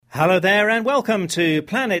Hello there and welcome to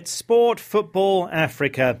Planet Sport Football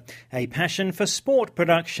Africa, a passion for sport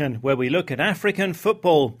production where we look at African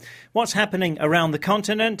football, what's happening around the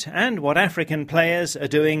continent and what African players are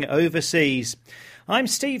doing overseas. I'm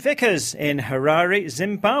Steve Vickers in Harare,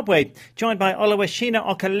 Zimbabwe, joined by Oluwashina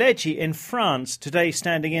Okeleji in France, today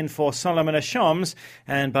standing in for Solomon Ashoms,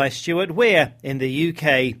 and by Stuart Weir in the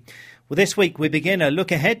UK. Well, this week we begin a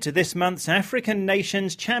look ahead to this month's African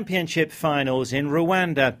Nations Championship finals in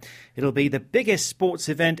Rwanda. It'll be the biggest sports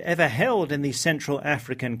event ever held in the Central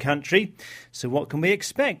African country. So what can we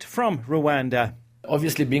expect from Rwanda?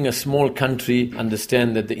 Obviously, being a small country,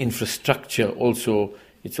 understand that the infrastructure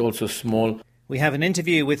it's also small. We have an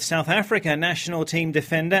interview with South Africa national team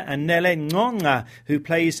defender Anele Ngcongca, who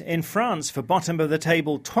plays in France for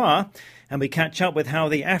bottom-of-the-table Troyes. And we catch up with how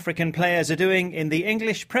the African players are doing in the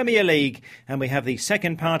English Premier League. And we have the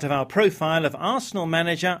second part of our profile of Arsenal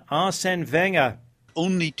manager Arsene Wenger.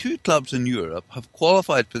 Only 2 clubs in Europe have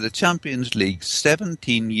qualified for the Champions League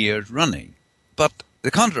 17 years running. But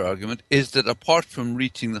the counter-argument is that apart from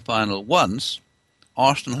reaching the final once,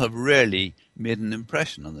 Arsenal have rarely made an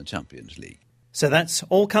impression on the Champions League. So that's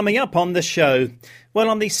all coming up on the show. Well,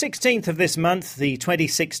 on the 16th of this month, the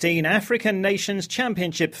 2016 African Nations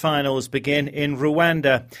Championship finals begin in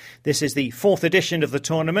Rwanda. This is the 4th edition of the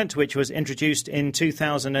tournament, which was introduced in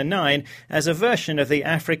 2009 as a version of the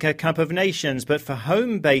Africa Cup of Nations, but for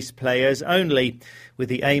home-based players only, with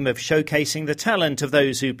the aim of showcasing the talent of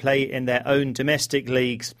those who play in their own domestic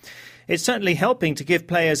leagues. It's certainly helping to give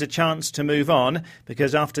players a chance to move on,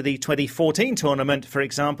 because after the 2014 tournament, for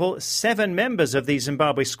example, 7 members of the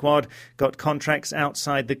Zimbabwe squad got contracts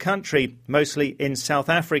outside the country, mostly in South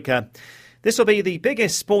Africa. This will be the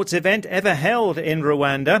biggest sports event ever held in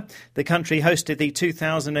Rwanda. The country hosted the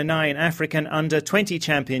 2009 African Under-20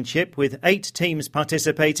 Championship with 8 teams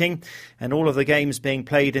participating and all of the games being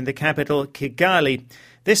played in the capital, Kigali.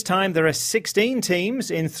 This time there are 16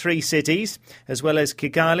 teams in 3 cities, as well as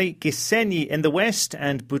Kigali, Gisenyi in the west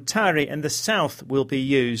and Butare in the south will be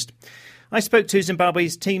used. I spoke to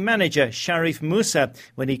Zimbabwe's team manager, Sharif Musa,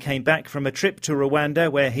 when he came back from a trip to Rwanda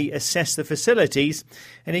where he assessed the facilities,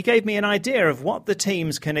 and he gave me an idea of what the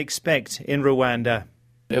teams can expect in Rwanda.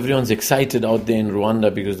 Everyone's excited out there in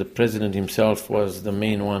Rwanda because the president himself was the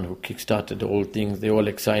main one who kick-started the whole thing. They're all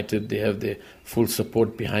excited. They have their full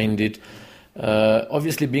support behind it.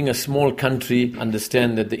 Obviously, being a small country,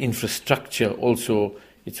 understand that the infrastructure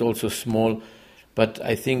it's also small. But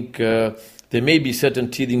I think there may be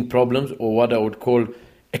certain teething problems, or what I would call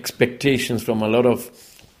expectations from a lot of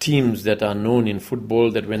teams that are known in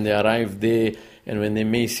football, that when they arrive there and when they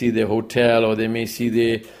may see their hotel or they may see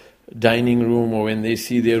their dining room or when they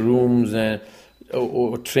see their rooms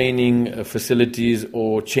or training facilities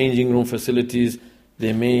or changing room facilities,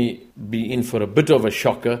 they may be in for a bit of a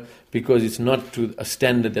shocker because it's not to a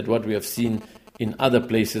standard that what we have seen in other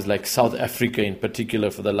places like South Africa in particular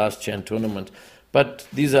for the last CHAN tournament. But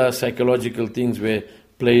these are psychological things where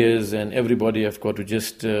players and everybody have got to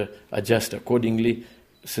just adjust accordingly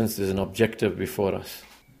since there's an objective before us.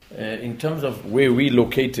 In terms of where we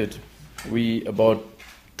located, we about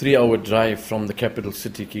 3-hour drive from the capital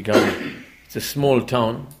city, Kigali. It's a small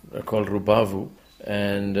town called Rubavu,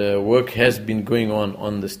 and work has been going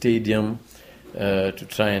on the stadium to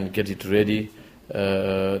try and get it ready,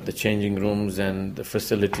 the changing rooms and the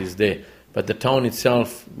facilities there. But the town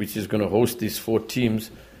itself, which is going to host these 4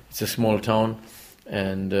 teams, it's a small town,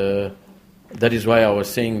 and that is why I was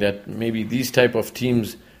saying that maybe these type of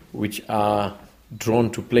teams which are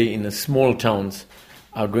drawn to play in the small towns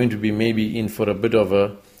are going to be maybe in for a bit of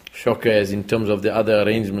a shocker as in terms of the other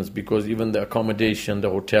arrangements, because even the accommodation, the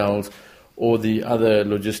hotels, or the other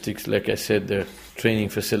logistics, like I said, the training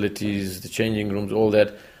facilities, the changing rooms, all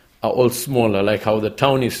that are all smaller. Like how the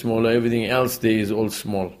town is smaller, everything else there is all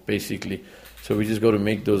small, basically. So we just got to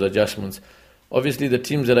make those adjustments. Obviously, the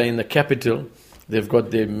teams that are in the capital, they've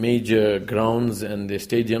got their major grounds and their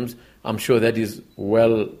stadiums. I'm sure that is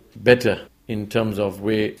well better in terms of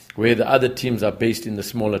where the other teams are based in the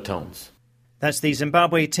smaller towns. That's the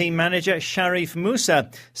Zimbabwe team manager, Sharif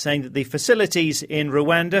Musa, saying that the facilities in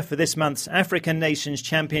Rwanda for this month's African Nations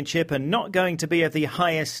Championship are not going to be of the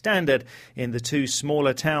highest standard in the 2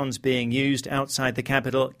 smaller towns being used outside the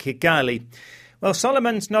capital, Kigali. Well,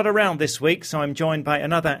 Solomon's not around this week, so I'm joined by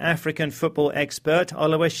another African football expert,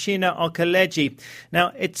 Oluwashina Okeleji.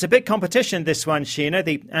 Now, it's a big competition, this one, Shina,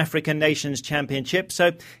 the African Nations Championship,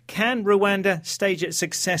 so can Rwanda stage it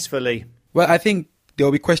successfully? Well, I think there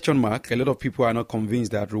will be question mark. A lot of people are not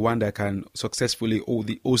convinced that Rwanda can successfully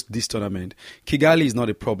host this tournament. Kigali is not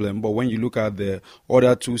a problem, but when you look at the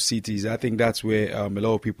other two cities, I think that's where a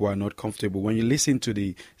lot of people are not comfortable. When you listen to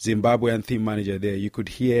the Zimbabwean team manager there, you could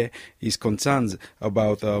hear his concerns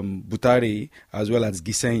about Butare as well as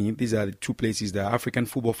Gisenyi. These are the two places that African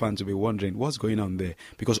football fans will be wondering what's going on there,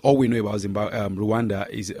 because all we know about Rwanda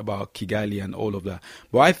is about Kigali and all of that.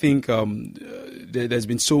 But I think there's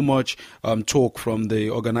been so much talk from the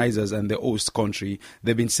organizers and the host country.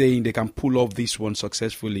 They've been saying they can pull off this one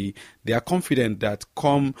successfully. They are confident that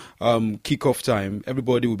come kickoff time,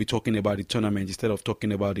 everybody will be talking about the tournament instead of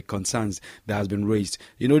talking about the concerns that has been raised.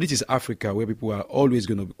 You know, this is Africa where people are always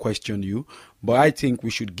going to question you. But I think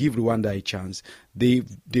we should give Rwanda a chance.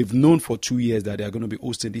 They've known for 2 years that they are going to be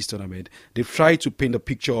hosting this tournament. They've tried to paint a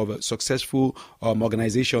picture of a successful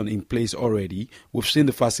organization in place already. We've seen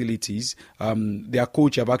the facilities. Their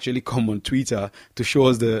coach have actually come on Twitter to show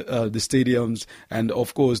us the stadiums and,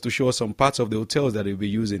 of course, to show us some parts of the hotels that they'll be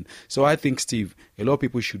using. So I think, Steve, a lot of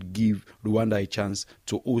people should give Rwanda a chance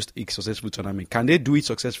to host a successful tournament. Can they do it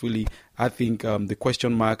successfully? I think the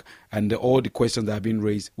question mark and all the questions that have been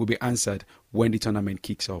raised will be answered when the tournament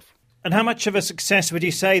kicks off. And how much of a success would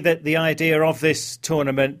you say that the idea of this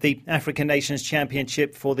tournament, the African Nations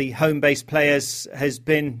Championship for the home-based players, has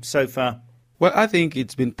been so far? Well, I think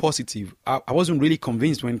it's been positive. I wasn't really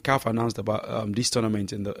convinced when CAF announced about this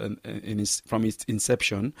tournament from its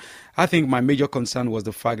inception. I think my major concern was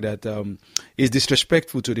the fact that it's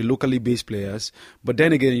disrespectful to the locally based players. But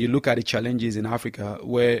then again, you look at the challenges in Africa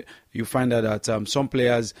where you find out that some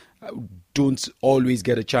players don't always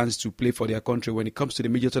get a chance to play for their country when it comes to the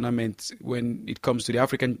major tournaments, when it comes to the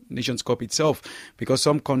African Nations Cup itself, because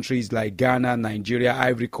some countries like Ghana, Nigeria,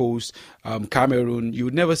 Ivory Coast, Cameroon, you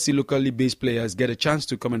would never see locally based players get a chance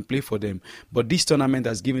to come and play for them. But this tournament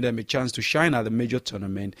has given them a chance to shine at the major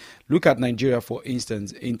tournament. Look at Nigeria, for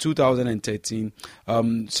instance. In 2013,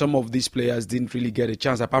 some of these players didn't really get a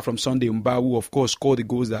chance, apart from Sunday Mba, who of course scored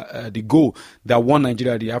the goal that won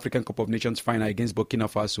Nigeria the African Cup of Nations final against Burkina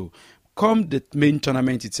Faso. Come the main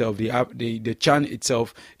tournament itself, the CHAN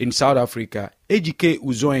itself in South Africa, Ejike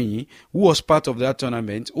Uzoenyi, who was part of that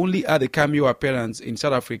tournament, only had a cameo appearance in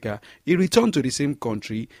South Africa. He returned to the same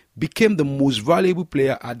country, became the most valuable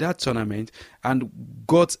player at that tournament, and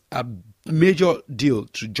got a major deal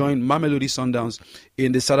to join Mamelodi Sundowns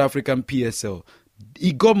in the South African PSL.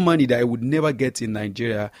 He got money that he would never get in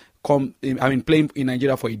Nigeria. Playing in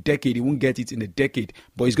Nigeria for a decade, he won't get it in a decade,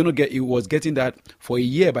 but he was getting that for a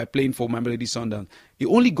year by playing for Mamelodi Sundowns. He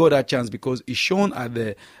only got that chance because he shone at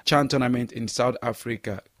the CHAN tournament in South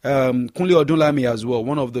Africa. Kunle Odunlami as well,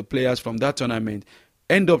 one of the players from that tournament,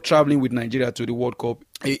 end up traveling with Nigeria to the World Cup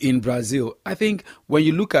in Brazil. I think when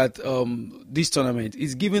you look at this tournament,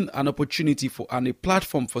 it's given an opportunity and a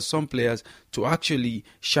platform for some players to actually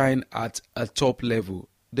shine at a top level.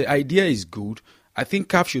 The idea is good. I think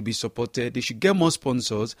CAF should be supported. They should get more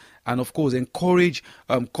sponsors and, of course, encourage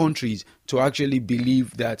countries to actually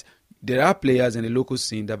believe that there are players in the local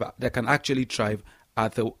scene that can actually thrive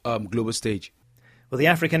at the global stage. Well, the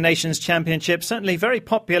African Nations Championship certainly very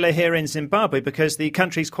popular here in Zimbabwe because the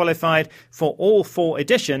country's qualified for all 4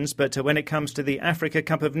 editions, but when it comes to the Africa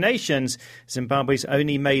Cup of Nations, Zimbabwe's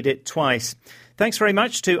only made it twice. Thanks very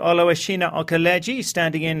much to Oluwashina Okeleji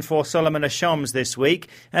standing in for Solomon Ashoms this week.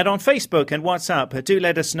 And on Facebook and WhatsApp, do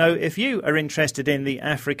let us know if you are interested in the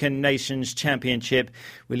African Nations Championship.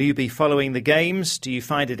 Will you be following the games? Do you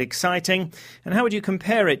find it exciting? And how would you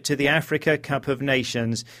compare it to the Africa Cup of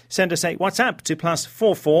Nations? Send us a WhatsApp to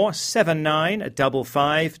 +44 79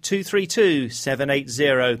 55 232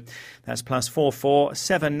 780. That's +44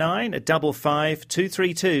 79 55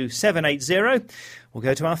 232 780. We'll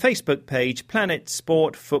go to our Facebook page, Planet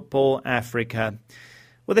Sport Football Africa.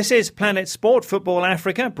 Well, this is Planet Sport Football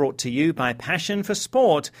Africa, brought to you by Passion for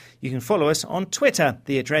Sport. You can follow us on Twitter.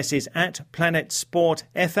 The address is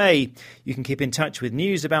 @PlanetSportFA. You can keep in touch with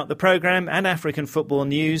news about the programme and African football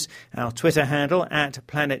news. Our Twitter handle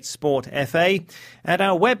 @PlanetSportFA. And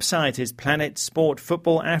our website is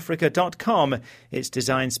planetsportfootballafrica.com. It's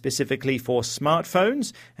designed specifically for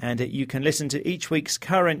smartphones, and you can listen to each week's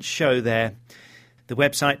current show there. The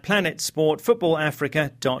website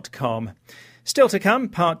planetsportfootballafrica.com. Still to come,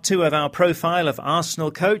 part 2 of our profile of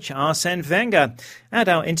Arsenal coach Arsene Wenger and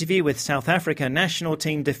our interview with South Africa national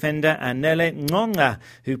team defender Anele Ngcongca,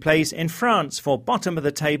 who plays in France for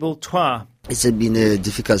bottom-of-the-table Troyes. It's been a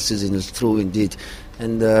difficult season, it's true indeed.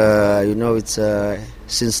 And, it's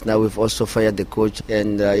since now we've also fired the coach,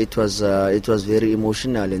 and it was very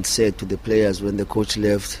emotional and sad to the players when the coach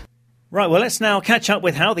left. Right, well, let's now catch up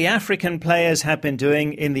with how the African players have been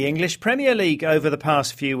doing in the English Premier League over the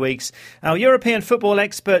past few weeks. Our European football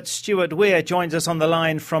expert Stuart Weir joins us on the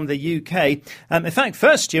line from the UK. In fact,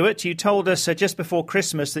 first, Stuart, you told us just before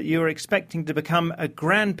Christmas that you were expecting to become a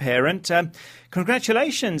grandparent.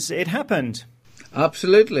 Congratulations, it happened.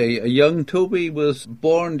 Absolutely. A young Toby was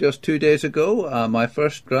born just 2 days ago, my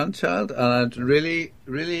first grandchild, and a really,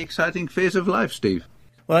 really exciting phase of life, Steve.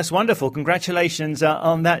 Well, that's wonderful. Congratulations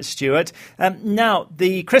on that, Stuart. Now,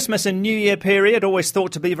 the Christmas and New Year period always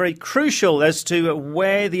thought to be very crucial as to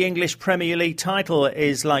where the English Premier League title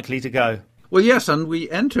is likely to go. Well, yes, and we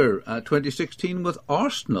enter 2016 with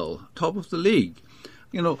Arsenal, top of the league.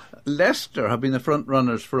 You know, Leicester have been the front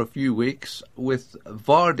runners for a few weeks with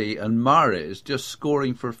Vardy and Mahrez just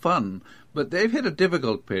scoring for fun. But they've hit a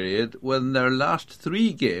difficult period when their last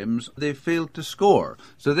 3 games they failed to score.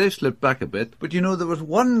 So they've slipped back a bit. But you know, there was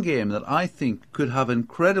one game that I think could have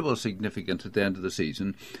incredible significance at the end of the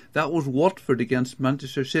season. That was Watford against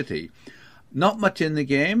Manchester City. Not much in the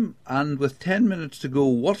game, and with 10 minutes to go,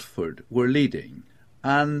 Watford were leading.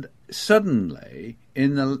 And suddenly,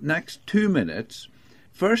 in the next 2 minutes,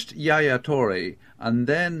 first Yaya Toure and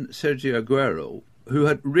then Sergio Aguero, who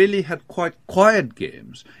had really had quite quiet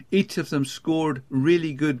games, each of them scored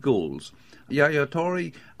really good goals. Yaya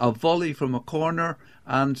Toure, a volley from a corner,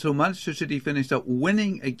 and so Manchester City finished up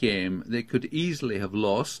winning a game they could easily have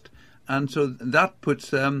lost, and so that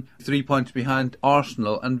puts them 3 points behind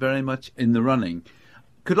Arsenal and very much in the running.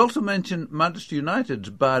 Could also mention Manchester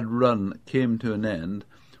United's bad run came to an end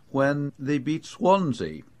when they beat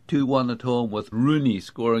Swansea 2-1 at home, with Rooney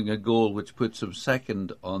scoring a goal which puts them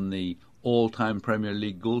second on the all-time Premier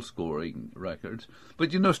League goal-scoring records.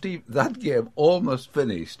 But you know, Steve, that game almost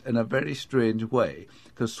finished in a very strange way,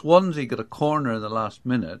 because Swansea got a corner in the last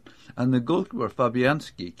minute, and the goalkeeper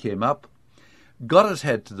Fabianski came up, got his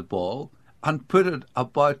head to the ball, and put it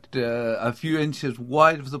about a few inches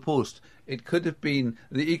wide of the post. It could have been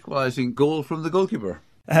the equalising goal from the goalkeeper.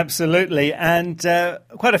 Absolutely, and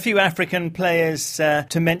quite a few African players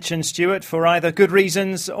to mention, Stuart, for either good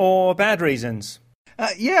reasons or bad reasons.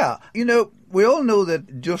 Yeah, you know, we all know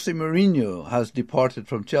that Jose Mourinho has departed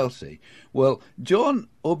from Chelsea. Well, John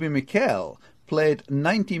Obi Mikel played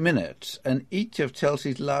 90 minutes in each of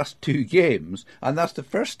Chelsea's last 2 games, and that's the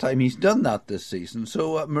first time he's done that this season.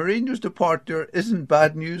 So Mourinho's departure isn't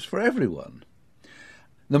bad news for everyone.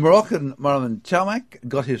 The Moroccan Marwan Chamakh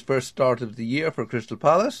got his first start of the year for Crystal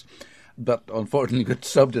Palace, but unfortunately got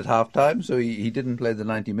subbed at half-time, so he didn't play the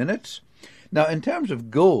 90 minutes. Now, in terms of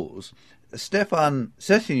goals, Stéphane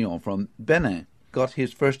Sessegnon from Benin got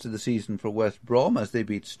his first of the season for West Brom as they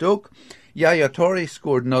beat Stoke. Yaya Toure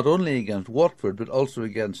scored not only against Watford but also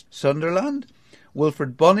against Sunderland.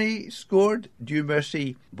 Wilfred Bony scored. Dieu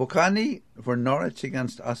merci Bocani for Norwich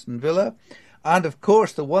against Aston Villa. And of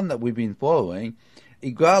course, the one that we've been following,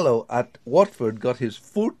 Ighalo at Watford got his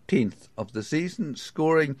 14th of the season,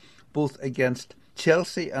 scoring both against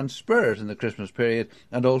Chelsea and Spurs in the Christmas period,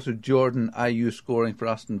 and also Jordan Ayew scoring for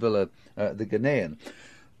Aston Villa, the Ghanaian.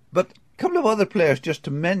 But a couple of other players just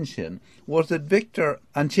to mention was that Victor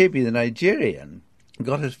Anchebi, the Nigerian,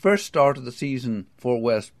 got his first start of the season for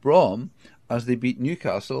West Brom as they beat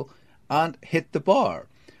Newcastle and hit the bar.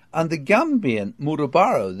 And the Gambian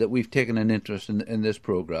Mudobaro, that we've taken an interest in this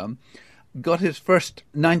programme, got his first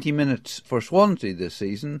 90 minutes for Swansea this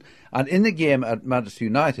season, and in the game at Manchester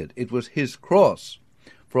United, it was his cross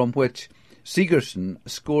from which Sigurdsson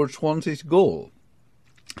scored Swansea's goal.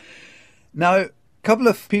 Now, a couple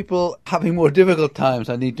of people having more difficult times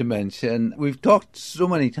I need to mention. We've talked so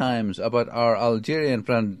many times about our Algerian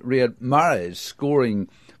friend Riyad Mahrez scoring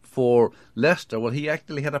for Leicester. Well, he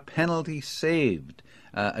actually had a penalty saved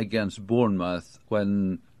against Bournemouth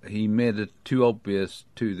when he made it too obvious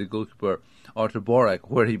to the goalkeeper Artur Borak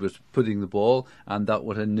where he was putting the ball, and that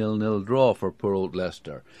was a 0-0 draw for poor old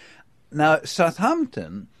Leicester. Now,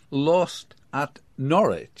 Southampton lost at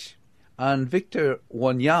Norwich, and Victor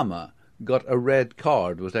Wanyama got a red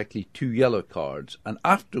card, was actually 2 yellow cards, and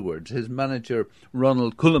afterwards his manager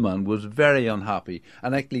Ronald Koeman was very unhappy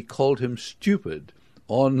and actually called him stupid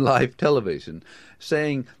on live television,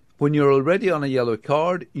 saying, when you're already on a yellow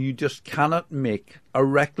card, you just cannot make a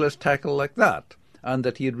reckless tackle like that, and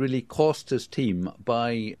that he had really cost his team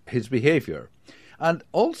by his behaviour. And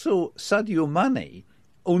also Sadio Mane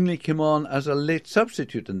only came on as a late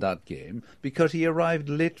substitute in that game because he arrived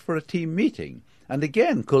late for a team meeting. And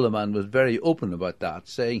again, Koeman was very open about that,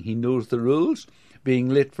 saying he knows the rules. Being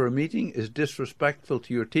late for a meeting is disrespectful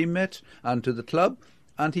to your teammates and to the club,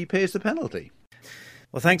 and he pays the penalty.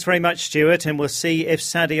 Well, thanks very much, Stuart, and we'll see if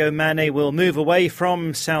Sadio Mane will move away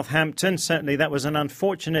from Southampton. Certainly that was an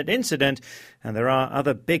unfortunate incident, and there are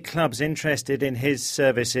other big clubs interested in his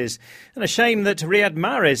services. And a shame that Riyad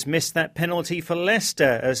Mahrez missed that penalty for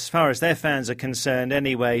Leicester, as far as their fans are concerned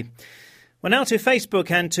anyway. Well, now to Facebook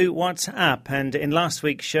and to WhatsApp. And in last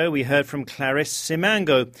week's show, we heard from Clarice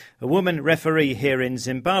Simango, a woman referee here in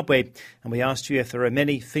Zimbabwe. And we asked you if there are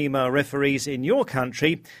many female referees in your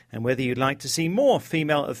country and whether you'd like to see more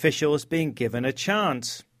female officials being given a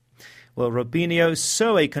chance. Well, Robinho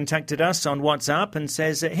Soe contacted us on WhatsApp and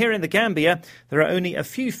says that here in the Gambia, there are only a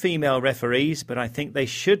few female referees, but I think they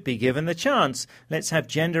should be given the chance. Let's have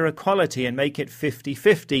gender equality and make it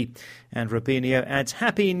 50-50. And Robinho adds,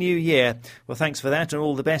 Happy New Year. Well, thanks for that and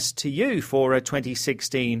all the best to you for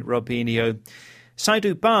 2016, Robinho.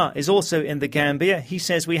 Saidu Ba is also in the Gambia. He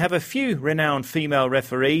says we have a few renowned female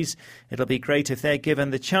referees. It'll be great if they're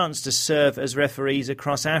given the chance to serve as referees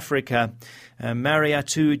across Africa.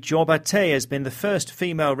 Mariatu Jobate has been the first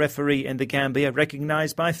female referee in the Gambia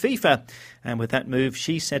recognised by FIFA. And with that move,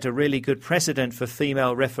 she set a really good precedent for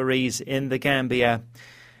female referees in the Gambia.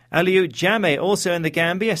 Aliou Jame, also in the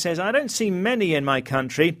Gambia, says, I don't see many in my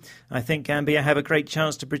country. I think Gambia have a great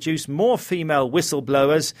chance to produce more female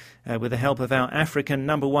whistleblowers with the help of our African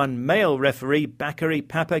 #1 male referee, Bakary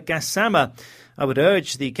Papa Gassama. I would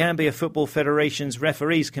urge the Gambia Football Federation's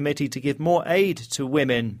Referees Committee to give more aid to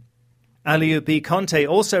women. Aliou B. Conte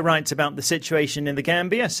also writes about the situation in the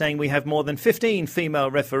Gambia, saying we have more than 15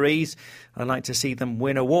 female referees. I'd like to see them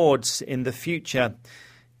win awards in the future.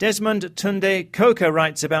 Desmond Tunde Koka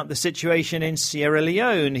writes about the situation in Sierra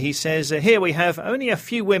Leone. He says, here we have only a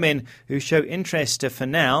few women who show interest for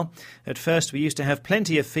now. At first, we used to have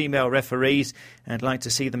plenty of female referees and like to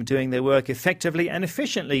see them doing their work effectively and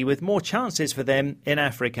efficiently with more chances for them in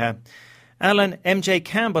Africa. Alan M.J.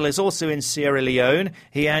 Campbell is also in Sierra Leone.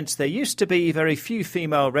 He adds, there used to be very few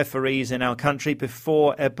female referees in our country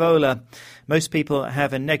before Ebola. Most people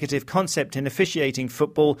have a negative concept in officiating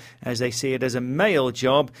football as they see it as a male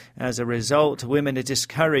job. As a result, women are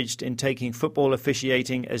discouraged in taking football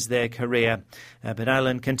officiating as their career. But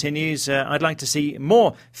Alan continues, I'd like to see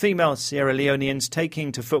more female Sierra Leoneans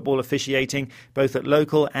taking to football officiating, both at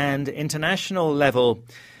local and international level.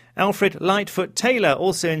 Alfred Lightfoot Taylor,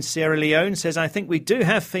 also in Sierra Leone, says, I think we do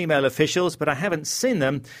have female officials, but I haven't seen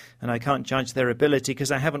them, and I can't judge their ability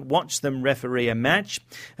because I haven't watched them referee a match.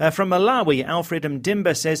 From Malawi, Alfred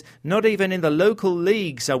Mdimba says, not even in the local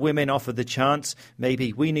leagues are women offered the chance.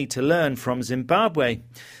 Maybe we need to learn from Zimbabwe.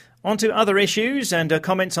 On to other issues and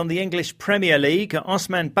comments on the English Premier League.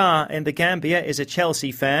 Osman Ba in the Gambia is a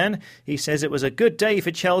Chelsea fan. He says it was a good day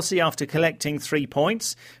for Chelsea after collecting 3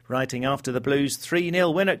 points, writing after the Blues'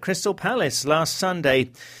 3-0 win at Crystal Palace last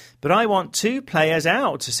Sunday. But I want 2 players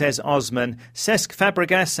out, says Osman, Cesc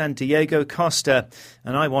Fabregas and Diego Costa.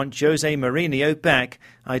 And I want Jose Mourinho back.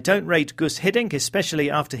 I don't rate Gus Hiddink,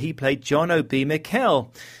 especially after he played John Obi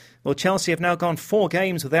Mikel. Well, Chelsea have now gone 4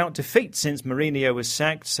 games without defeat since Mourinho was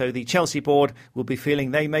sacked, so the Chelsea board will be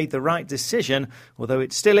feeling they made the right decision, although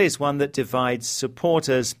it still is one that divides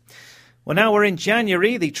supporters. Well, now we're in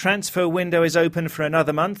January. The transfer window is open for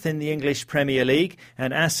another month in the English Premier League,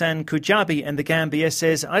 and Hassan Kujabi in the Gambia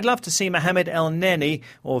says, I'd love to see Mohamed El Neni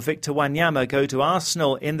or Victor Wanyama go to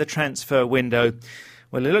Arsenal in the transfer window.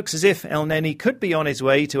 Well, it looks as if El Neni could be on his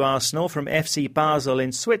way to Arsenal from FC Basel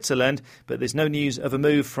in Switzerland, but there's no news of a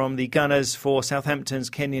move from the Gunners for Southampton's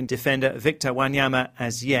Kenyan defender Victor Wanyama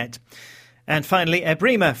as yet. And finally,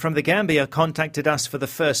 Ebrima from the Gambia contacted us for the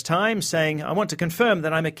first time saying, I want to confirm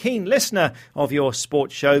that I'm a keen listener of your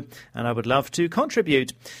sports show and I would love to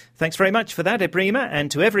contribute. Thanks very much for that, Ebrima,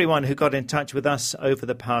 and to everyone who got in touch with us over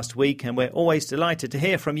the past week. And we're always delighted to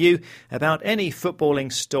hear from you about any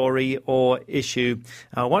footballing story or issue.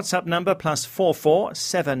 Our WhatsApp number +44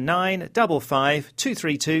 7955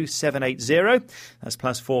 232 780. That's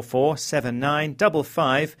 +44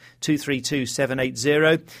 7955 232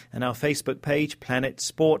 780. And our Facebook page, Planet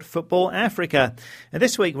Sport Football Africa. And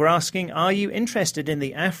this week we're asking, are you interested in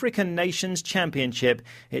the African Nations Championship?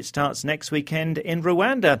 It starts next weekend in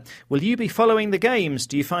Rwanda. Will you be following the games?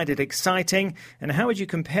 Do you find it exciting? And how would you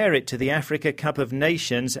compare it to the Africa Cup of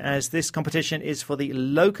Nations, as this competition is for the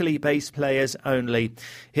locally based players only?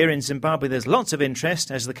 Here in Zimbabwe there's lots of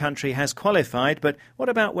interest as the country has qualified, but what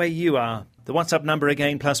about where you are? The WhatsApp number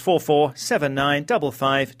again, +44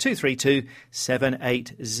 7955 232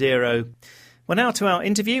 780. Well, now to our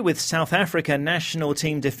interview with South Africa national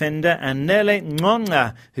team defender Anele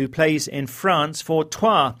Ngcongca, who plays in France for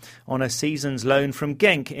Troyes on a season's loan from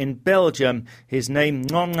Genk in Belgium. His name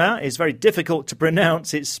Ngcongca is very difficult to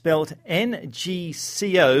pronounce. It's spelled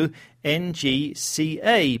Ngcongca.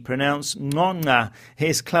 Ngcca, pronounced Ngcongca.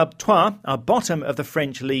 His club Troyes are bottom of the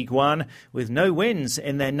French Ligue 1 with no wins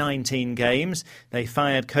in their 19 games. They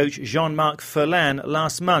fired coach Jean-Marc Furlan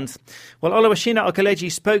last month. Well, Oluwashina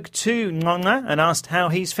Okeleji spoke to Ngcongca and asked how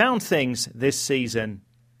he's found things this season.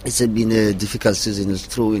 It's been a difficult season, it's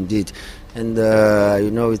true indeed. And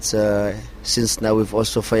it's since now we've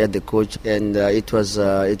also fired the coach, and it was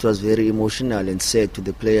very emotional and sad to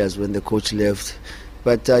the players when the coach left.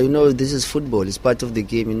 But this is football; it's part of the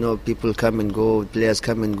game. People come and go, players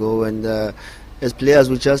come and go, and as players,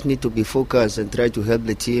 we just need to be focused and try to help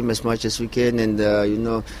the team as much as we can.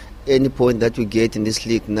 And any point that we get in this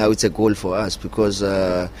league now, it's a goal for us because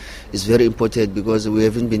it's very important because we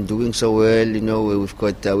haven't been doing so well.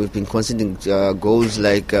 We've been conceding goals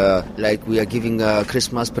like we are giving a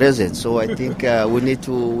Christmas present. So I think we need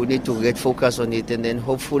to get focused on it, and then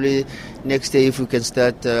hopefully next year if we can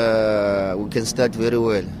start very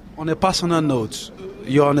well. On a personal note,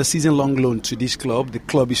 you're on a season-long loan to this club. The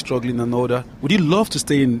club is struggling in order. Would you love to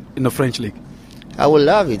stay in the French league? I will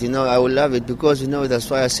love it, I will love it because, that's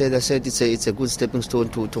why I said it's a good stepping stone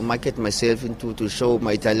to market myself and to show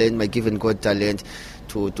my talent, my given God talent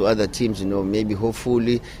to other teams, maybe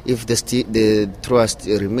hopefully if the trust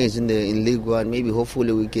remains in League One, maybe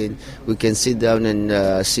hopefully we can sit down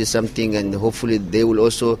and see something, and hopefully they will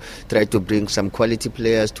also try to bring some quality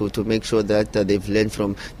players to make sure that they've learned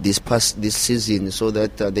from this season so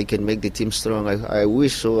that they can make the team strong. I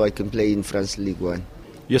wish so I can play in France League One.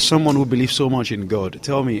 You're someone who believes so much in God.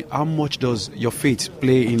 Tell me, how much does your faith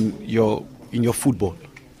play in your football?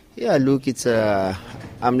 Yeah, look,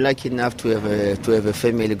 I'm lucky enough to have a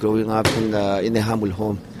family growing up in a humble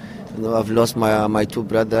home. I've lost my two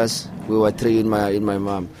brothers. We were three in my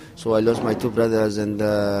mom. So I lost my two brothers, and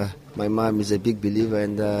my mom is a big believer,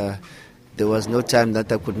 and there was no time that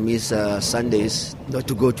I could miss Sundays not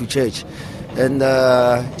to go to church. And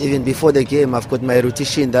even before the game, I've got my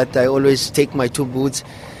routine that I always take my two boots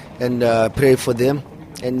and pray for them.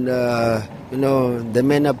 And, the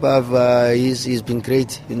man above, he's been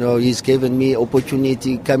great. He's given me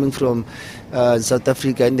opportunity coming from South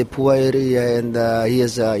Africa in the poor area. And he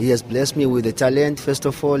has blessed me with the talent, first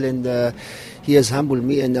of all. And he has humbled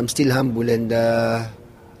me, and I'm still humble and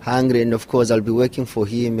hungry. And, of course, I'll be working for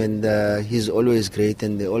him. And he's always great.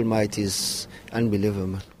 And the Almighty is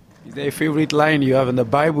unbelievable. Is there a favorite line you have in the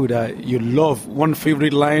Bible that you love? One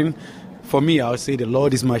favorite line? For me, I would say the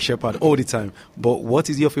Lord is my shepherd all the time. But what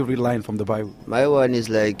is your favorite line from the Bible? My one is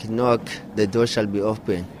like, knock, the door shall be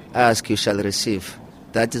open. Ask, you shall receive.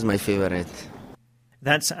 That is my favorite.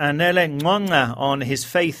 That's Anele Ngcongca on his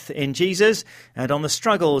faith in Jesus and on the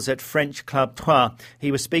struggles at French club Troyes.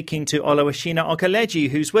 He was speaking to Oluwashina Okeleji,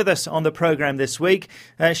 who's with us on the programme this week.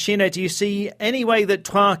 Shina, do you see any way that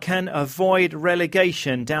Troyes can avoid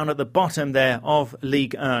relegation down at the bottom there of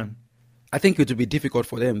Ligue 1? I think it will be difficult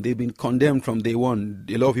for them. They've been condemned from day one.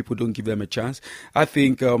 A lot of people don't give them a chance. I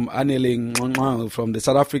think Anele Ngcongca from the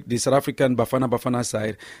South African Bafana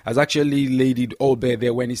side has actually laid it all bare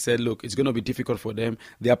there when he said, look, it's going to be difficult for them.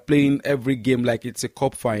 They are playing every game like it's a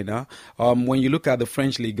cup final. When you look at the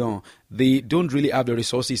French Ligue 1, they don't really have the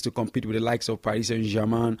resources to compete with the likes of Paris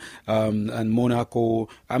Saint-Germain and Monaco.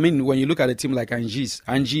 I mean, when you look at a team like Angers,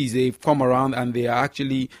 they've come around and they are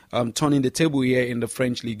actually turning the table here in the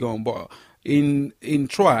French Ligue 1. But in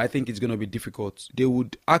Troyes, I think it's going to be difficult. They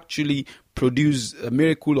would actually produce a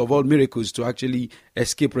miracle of all miracles to actually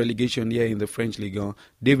escape relegation here in the French Ligue 1.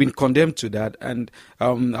 They've been condemned to that, and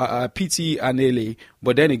I pity Anele.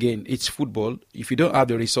 But then again, it's football. If you don't have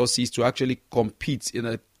the resources to actually compete in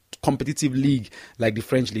a competitive league like the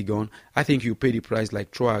French Ligue 1, I think you pay the price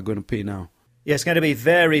like Troyes are going to pay now. Yeah, it's going to be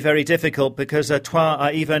very, very difficult because Troyes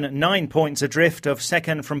are even 9 points adrift of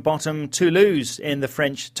second from bottom Toulouse in the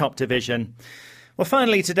French top division. Well,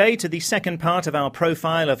 finally today to the second part of our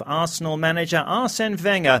profile of Arsenal manager Arsene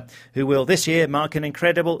Wenger, who will this year mark an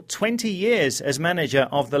incredible 20 years as manager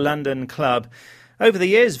of the London club. Over the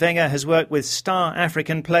years, Wenger has worked with star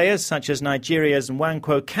African players such as Nigeria's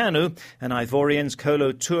Nwankwo Kanu and Ivorians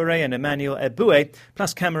Kolo Toure and Emmanuel Eboué,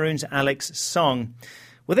 plus Cameroon's Alex Song.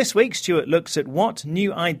 Well, this week, Stuart looks at what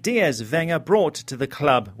new ideas Wenger brought to the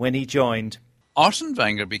club when he joined. Arsene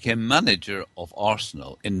Wenger became manager of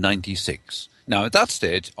Arsenal in '96. Now, at that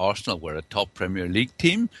stage, Arsenal were a top Premier League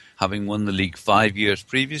team, having won the league 5 years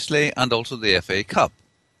previously and also the FA Cup.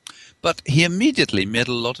 But he immediately made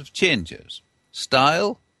a lot of changes.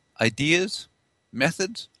 Style, ideas,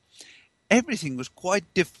 methods, everything was quite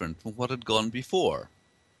different from what had gone before.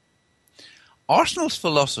 Arsenal's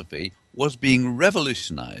philosophy was being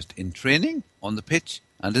revolutionised in training, on the pitch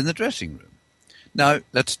and in the dressing room. Now,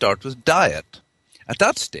 let's start with diet. At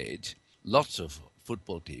that stage, lots of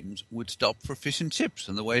football teams would stop for fish and chips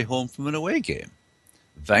on the way home from an away game.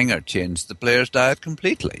 Wenger changed the players' diet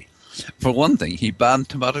completely. For one thing, he banned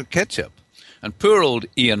tomato ketchup. And poor old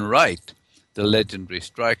Ian Wright, the legendary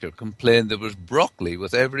striker, complained there was broccoli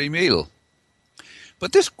with every meal.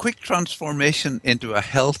 But this quick transformation into a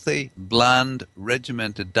healthy, bland,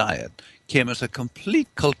 regimented diet came as a complete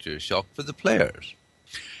culture shock for the players.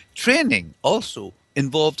 Training also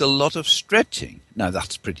involved a lot of stretching. Now,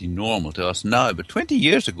 that's pretty normal to us now, but 20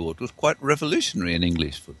 years ago it was quite revolutionary in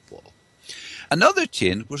English football. Another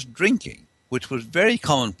change was drinking, which was very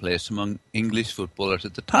commonplace among English footballers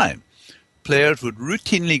at the time. Players would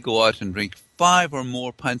routinely go out and drink 5 or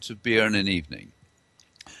more pints of beer in an evening.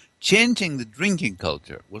 Changing the drinking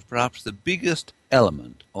culture was perhaps the biggest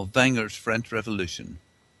element of Wenger's French Revolution.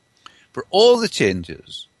 For all the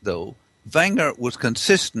changes, though, Wenger was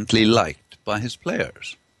consistently liked by his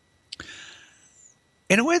players.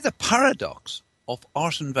 In a way, the paradox of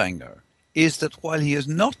Arsene Wenger is that while he has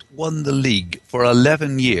not won the league for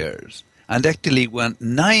 11 years, and actually went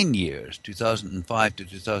 9 years, 2005 to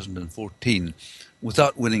 2014,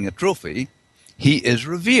 without winning a trophy, he is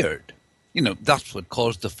revered. You know, that's what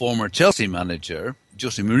caused the former Chelsea manager,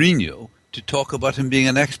 Jose Mourinho, to talk about him being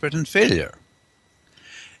an expert in failure.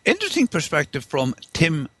 Interesting perspective from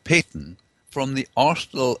Tim Payton from the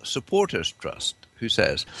Arsenal Supporters Trust, who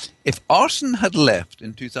says, if Arsene had left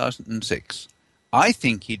in 2006, I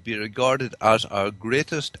think he'd be regarded as our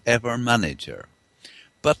greatest ever manager.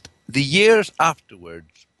 But the years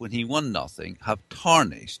afterwards, when he won nothing, have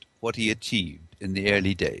tarnished what he achieved in the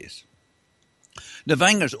early days. Now,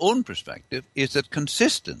 Wenger's own perspective is that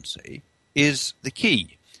consistency is the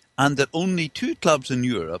key, and that only 2 clubs in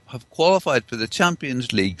Europe have qualified for the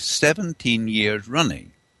Champions League 17 years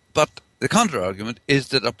running. But the counter-argument is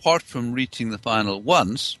that apart from reaching the final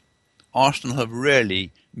once, Arsenal have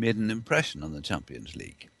rarely made an impression on the Champions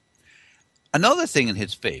League. Another thing in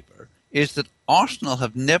his favour is that Arsenal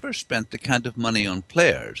have never spent the kind of money on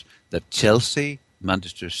players that Chelsea,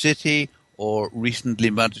 Manchester City, or recently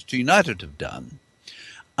Manchester United have done,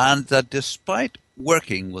 and that despite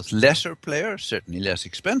working with lesser players, certainly less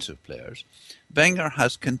expensive players, Wenger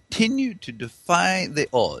has continued to defy the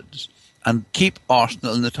odds and keep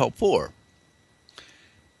Arsenal in the top 4.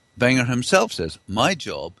 Wenger himself says, my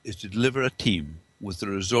job is to deliver a team with the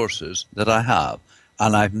resources that I have,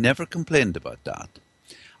 and I've never complained about that.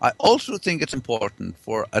 I also think it's important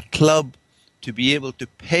for a club to be able to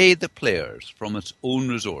pay the players from its own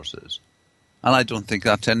resources, and I don't think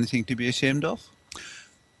that's anything to be ashamed of.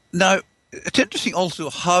 Now, it's interesting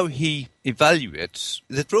also how he evaluates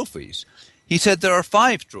the trophies. He said there are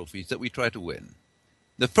 5 trophies that we try to win.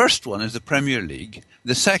 The first one is the Premier League.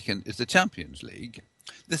 The second is the Champions League.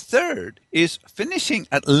 The third is finishing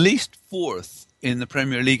at least 4th in the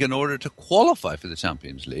Premier League in order to qualify for the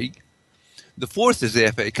Champions League. The 4th is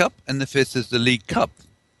the FA Cup, and the 5th is the League Cup.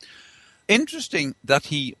 Interesting that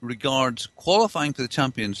he regards qualifying for the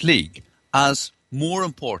Champions League as more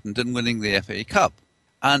important than winning the FA Cup.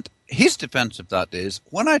 And his defence of that is,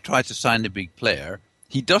 when I try to sign a big player,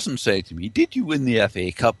 he doesn't say to me, did you win the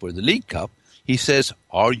FA Cup or the League Cup? He says,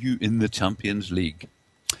 are you in the Champions League?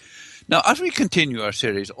 Now, as we continue our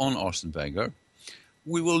series on Arsene Wenger,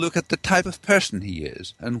 we will look at the type of person he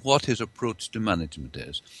is and what his approach to management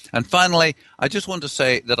is. And finally, I just want to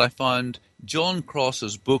say that I found John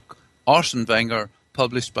Cross's book, Arsene Wenger,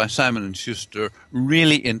 published by Simon & Schuster,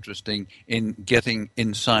 really interesting in getting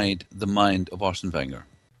inside the mind of Arsene Wenger.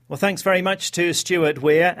 Well, thanks very much to Stuart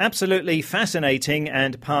Weir. Absolutely fascinating,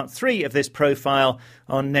 and part 3 of this profile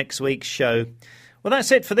on next week's show. Well,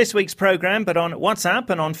 that's it for this week's programme, but on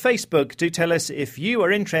WhatsApp and on Facebook, do tell us if you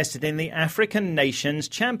are interested in the African Nations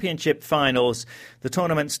Championship finals. The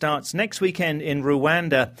tournament starts next weekend in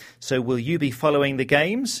Rwanda, so will you be following the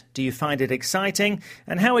games? Do you find it exciting?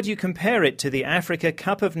 And how would you compare it to the Africa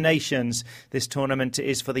Cup of Nations? This tournament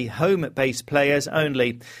is for the home-based players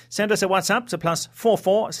only. Send us a WhatsApp to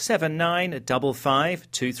 +44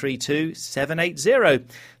 7955 232 780.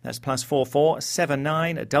 That's +44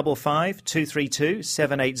 7955 232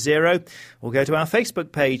 780, or go to our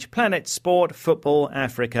Facebook page, Planet Sport Football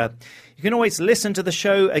Africa. You can always listen to the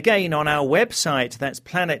show again on our website, that's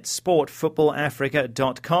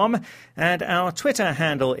planetsportfootballafrica.com, and our Twitter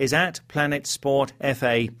handle is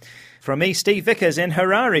 @PlanetSportFA. From me, Steve Vickers in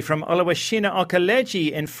Harare, from Oluwashina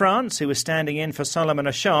Okeleji in France, who was standing in for Solomon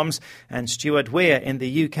Ashams, and Stuart Weir in the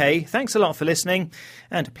UK, thanks a lot for listening.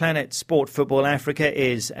 And Planet Sport Football Africa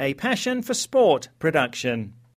is a Passion for Sport production.